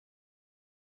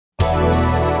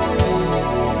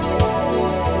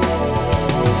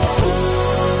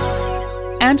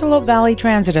Antelope Valley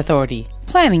Transit Authority,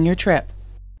 planning your trip.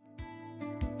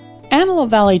 Antelope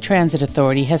Valley Transit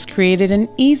Authority has created an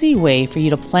easy way for you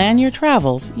to plan your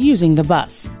travels using the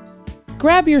bus.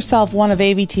 Grab yourself one of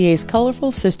AVTA's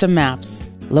colorful system maps.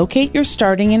 Locate your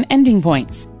starting and ending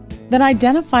points. Then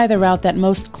identify the route that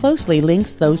most closely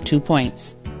links those 2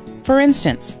 points. For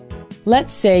instance,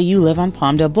 let's say you live on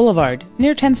Palmdale Boulevard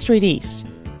near 10th Street East,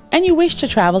 and you wish to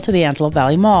travel to the Antelope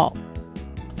Valley Mall.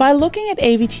 By looking at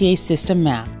AVTA's system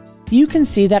map, you can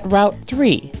see that Route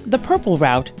 3, the purple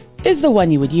route, is the one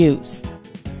you would use.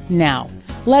 Now,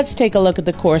 let's take a look at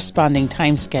the corresponding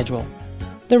time schedule.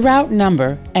 The route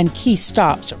number and key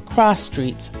stops or cross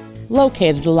streets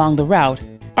located along the route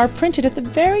are printed at the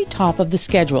very top of the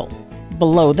schedule.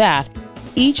 Below that,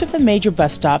 each of the major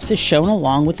bus stops is shown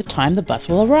along with the time the bus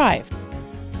will arrive.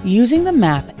 Using the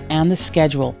map and the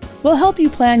schedule will help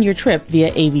you plan your trip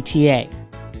via AVTA.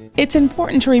 It's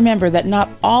important to remember that not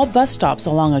all bus stops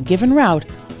along a given route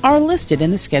are listed in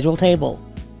the schedule table.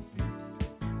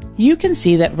 You can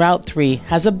see that Route 3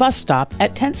 has a bus stop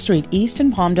at 10th Street East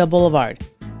and Palmdale Boulevard,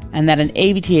 and that an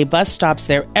AVTA bus stops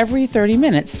there every 30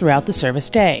 minutes throughout the service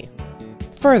day.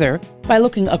 Further, by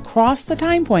looking across the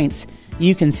time points,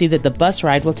 you can see that the bus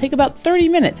ride will take about 30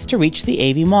 minutes to reach the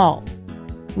AV Mall.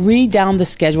 Read down the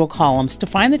schedule columns to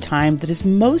find the time that is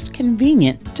most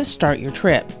convenient to start your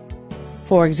trip.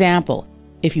 For example,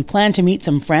 if you plan to meet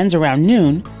some friends around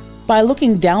noon, by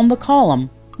looking down the column,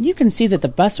 you can see that the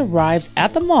bus arrives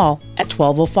at the mall at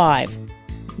 12:05.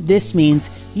 This means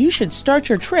you should start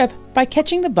your trip by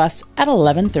catching the bus at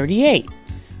 11:38.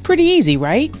 Pretty easy,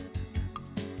 right?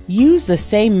 Use the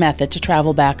same method to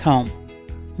travel back home.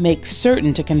 Make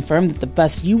certain to confirm that the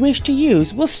bus you wish to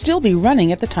use will still be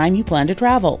running at the time you plan to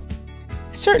travel.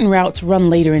 Certain routes run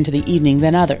later into the evening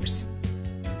than others.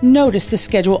 Notice the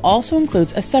schedule also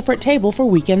includes a separate table for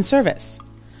weekend service.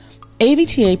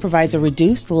 AVTA provides a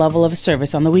reduced level of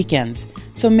service on the weekends,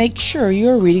 so make sure you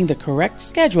are reading the correct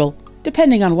schedule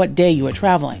depending on what day you are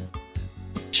traveling.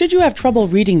 Should you have trouble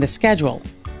reading the schedule,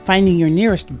 finding your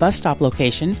nearest bus stop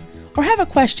location, or have a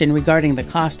question regarding the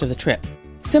cost of the trip,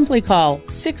 simply call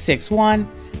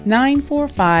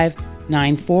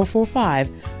 661-945-9445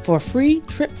 for free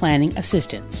trip planning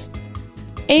assistance.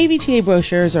 AVTA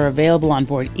brochures are available on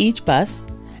board each bus,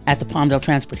 at the Palmdale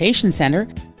Transportation Center,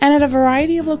 and at a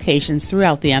variety of locations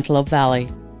throughout the Antelope Valley.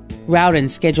 Route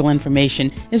and schedule information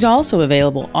is also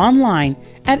available online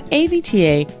at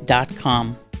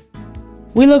avta.com.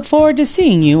 We look forward to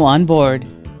seeing you on board.